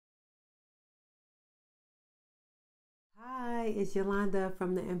Hi, it's Yolanda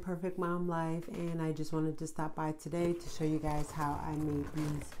from the Imperfect Mom Life, and I just wanted to stop by today to show you guys how I made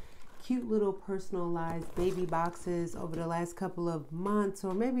these cute little personalized baby boxes. Over the last couple of months,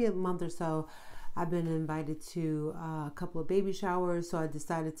 or maybe a month or so, I've been invited to a couple of baby showers, so I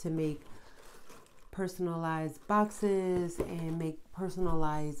decided to make personalized boxes and make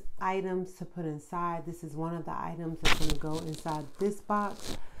personalized items to put inside. This is one of the items that's going to go inside this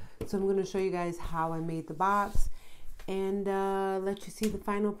box. So I'm going to show you guys how I made the box and let you see the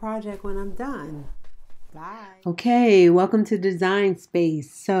final project when I'm done. Bye. Okay, welcome to Design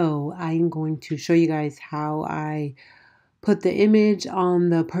Space. So I'm going to show you guys how I put the image on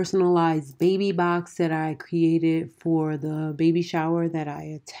the personalized baby box that I created for the baby shower that I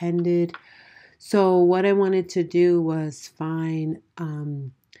attended. So what I wanted to do was find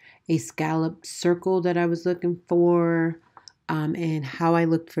a scalloped circle that I was looking for. And how I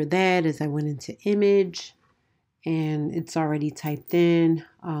looked for that is I went into image and it's already typed in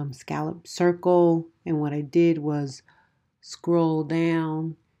scallop circle. And what I did was scroll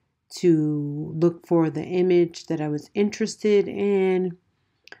down to look for the image that I was interested in.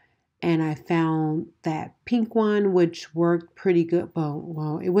 And I found that pink one, which worked pretty good.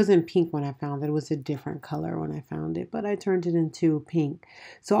 Well, it wasn't pink when I found it. It was a different color when I found it, but I turned it into pink.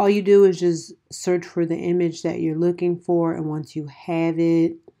 So all you do is just search for the image that you're looking for. And once you have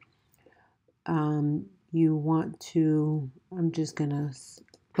it, you want to, I'm just going to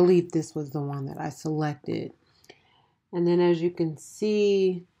believe this was the one that I selected. And then as you can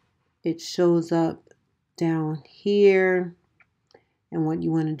see, it shows up down here. And what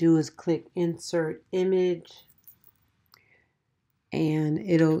you want to do is click insert image and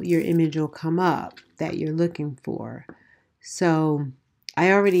your image will come up that you're looking for. So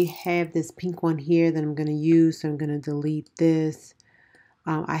I already have this pink one here that I'm going to use. So I'm going to delete this.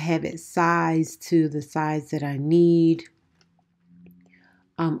 I have it sized to the size that I need.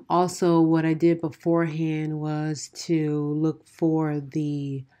 Also, what I did beforehand was to look for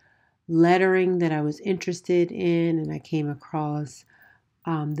the lettering that I was interested in, and I came across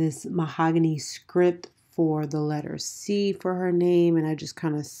this mahogany script for the letter C for her name, and I just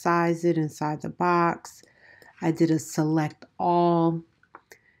kind of sized it inside the box. I did a select all,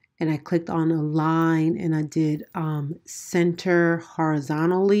 and I clicked on a line, and I did center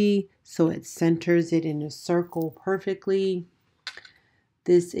horizontally, so it centers it in a circle perfectly.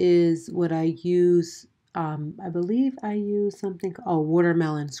 This is what I use. I believe I use something. Oh,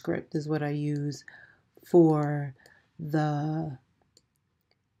 watermelon script is what I use for the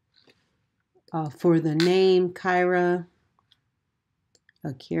name Kyra,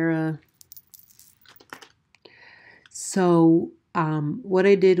 Akira. So what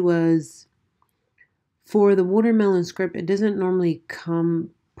I did was for the watermelon script, it doesn't normally come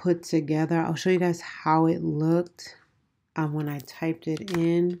put together. I'll show you guys how it looked when I typed it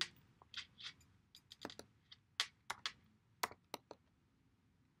in.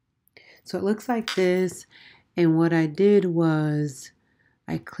 So it looks like this. And what I did was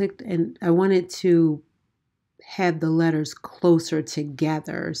I clicked and I wanted to have the letters closer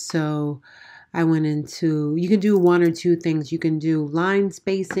together. So I went into, you can do one or two things. You can do line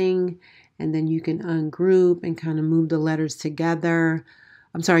spacing and then you can ungroup and kind of move the letters together.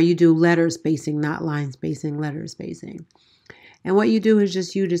 I'm sorry, you do letter spacing, not line spacing, letter spacing. And what you do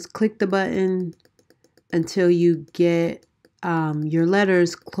is you just click the button until you get your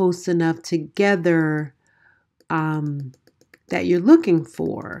letters close enough together that you're looking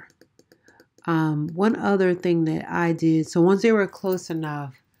for. One other thing that I did, so once they were close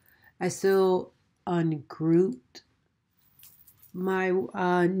enough, I still ungrouped my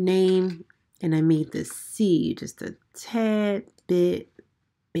name and I made the C just a tad bit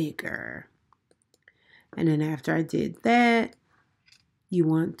bigger. And then after I did that, you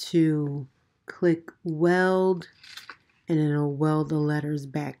want to click weld and it'll weld the letters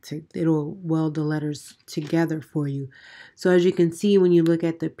it'll weld the letters together for you. So as you can see, when you look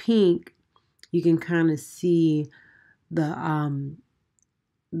at the pink, you can kind of see the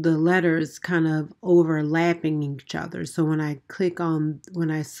letters kind of overlapping each other. So when I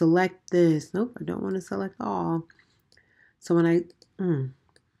select this, nope, I don't want to select all. So when it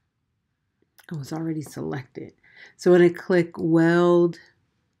was already selected. So when I click weld,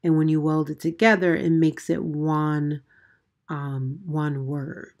 and when you weld it together, it makes it one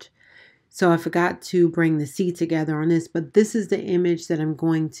word. So I forgot to bring the C together on this, but this is the image that I'm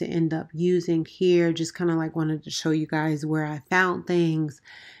going to end up using here. Just kind of like wanted to show you guys where I found things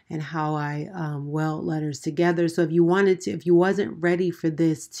and how I weld letters together. So if you wasn't ready for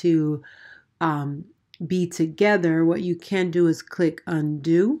this to be together, what you can do is click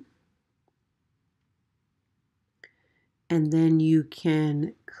undo. and then you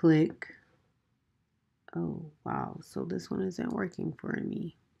can click. Oh, wow. So this one isn't working for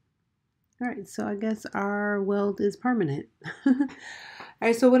me. All right, so I guess our weld is permanent. All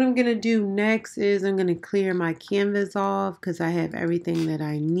right, so what I'm going to do next is I'm going to clear my canvas off because I have everything that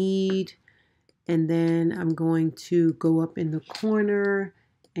I need. And then I'm going to go up in the corner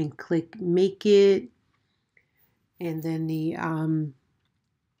and click Make It. And then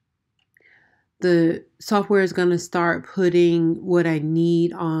the software is going to start putting what I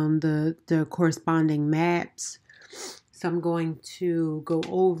need on the corresponding maps. So I'm going to go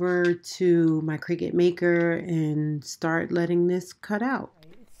over to my Cricut Maker and start letting this cut out.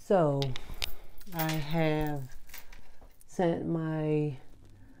 So I have sent my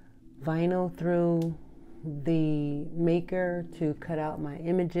vinyl through the Maker to cut out my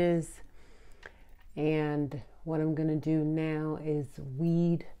images. And what I'm going to do now is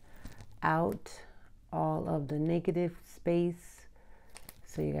weed out all of the negative space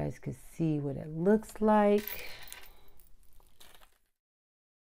so you guys can see what it looks like.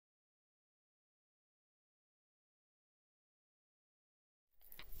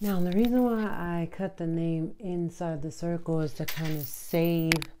 Now, the reason why I cut the name inside the circle is to kind of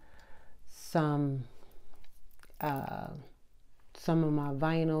save some of my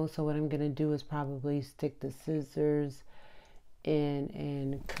vinyl. So what I'm going to do is probably stick the scissors in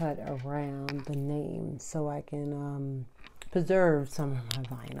and cut around the name so I can preserve some of my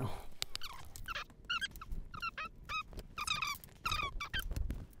vinyl.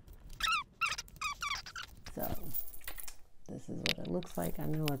 So this is what it looks like. I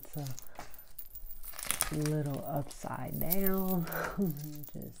know it's a little upside down.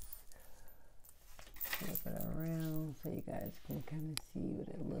 Just flip it around so you guys can kind of see what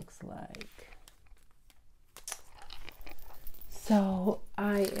it looks like. So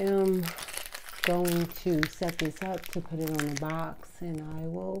I am going to set this up to put it on a box, and I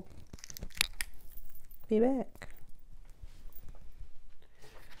will be back.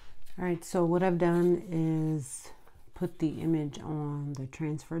 All right, so what I've done is put the image on the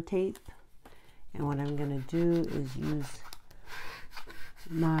transfer tape, and what I'm going to do is use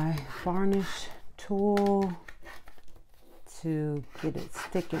my varnish tool to get it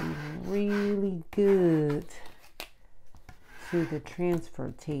sticking really good to the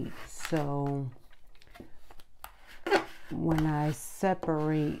transfer tape. So when I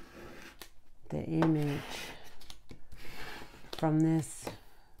separate the image from this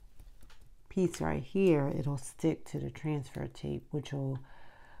piece right here, it'll stick to the transfer tape, which will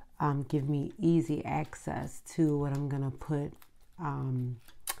give me easy access to what I'm gonna put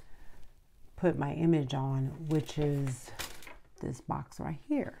my image on, which is this box right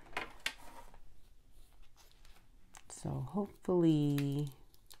here. So hopefully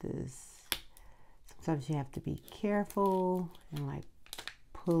sometimes you have to be careful and like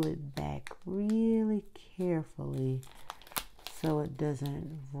pull it back really carefully so it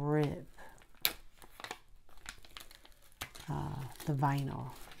doesn't rip the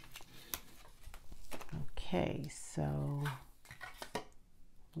vinyl. Okay, so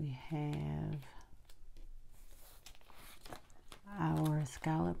we have our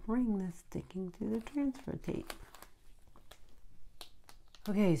scallop ring that's sticking to the transfer tape.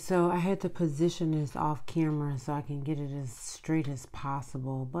 Okay, so I had to position this off camera so I can get it as straight as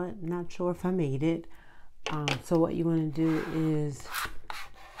possible, but not sure if I made it. So what you want to do is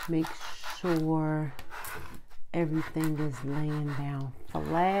make sure everything is laying down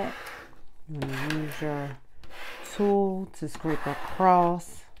flat. You want to use your tool to scrape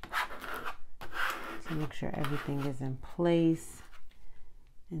across to make sure everything is in place,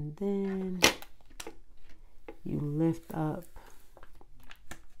 and then you lift up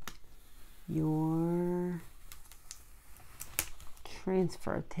your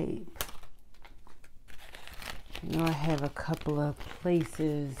transfer tape. You know, I have a couple of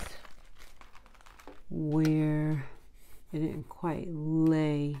places where it didn't quite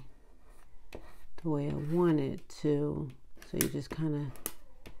lay the way I wanted to. So you just kind of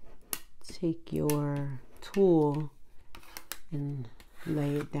take your tool and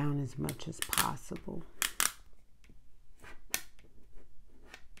lay it down as much as possible.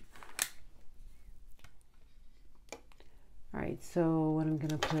 All right, so what I'm going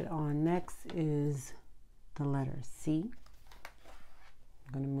to put on next is the letter C.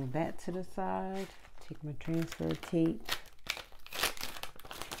 I'm going to move that to the side, take my transfer tape.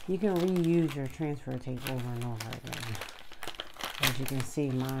 You can reuse your transfer tape over and over again. As you can see,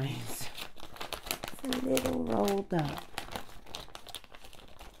 mine's a little rolled up.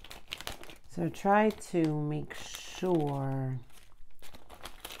 So try to make sure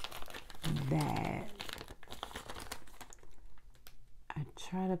that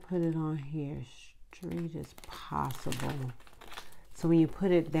try to put it on here straight as possible. So when you put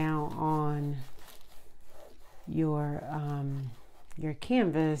it down on your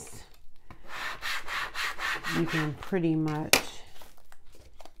canvas, you can pretty much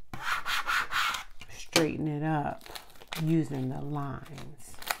straighten it up using the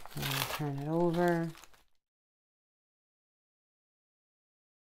lines. I'm going to turn it over.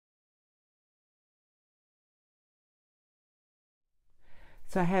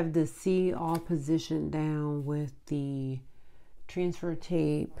 So I have the C all positioned down with the transfer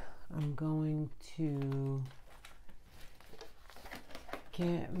tape. I'm going to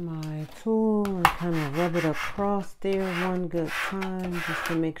get my tool and kind of rub it across there one good time just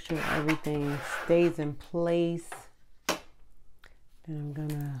to make sure everything stays in place. Then I'm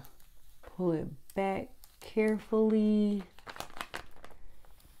gonna pull it back carefully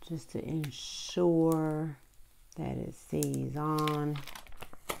just to ensure that it stays on,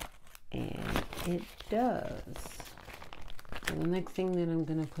 and it does. So the next thing that I'm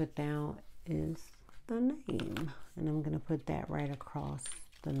gonna put down is the name, and I'm going to put that right across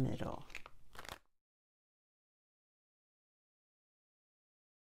the middle.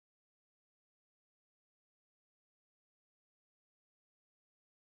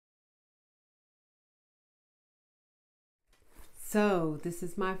 So this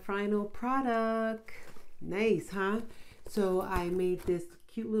is my final product. Nice, huh? So I made this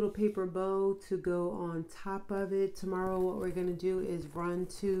cute little paper bow to go on top of it. Tomorrow what we're going to do is run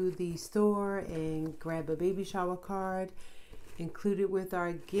to the store and grab a baby shower card, include it with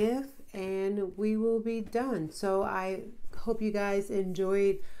our gift, and we will be done. So I hope you guys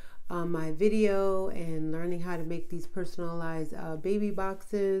enjoyed my video and learning how to make these personalized baby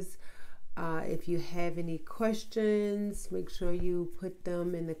boxes. If you have any questions, make sure you put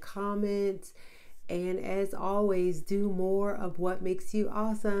them in the comments. And as always, do more of what makes you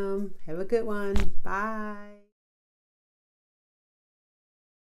awesome. Have a good one. Bye.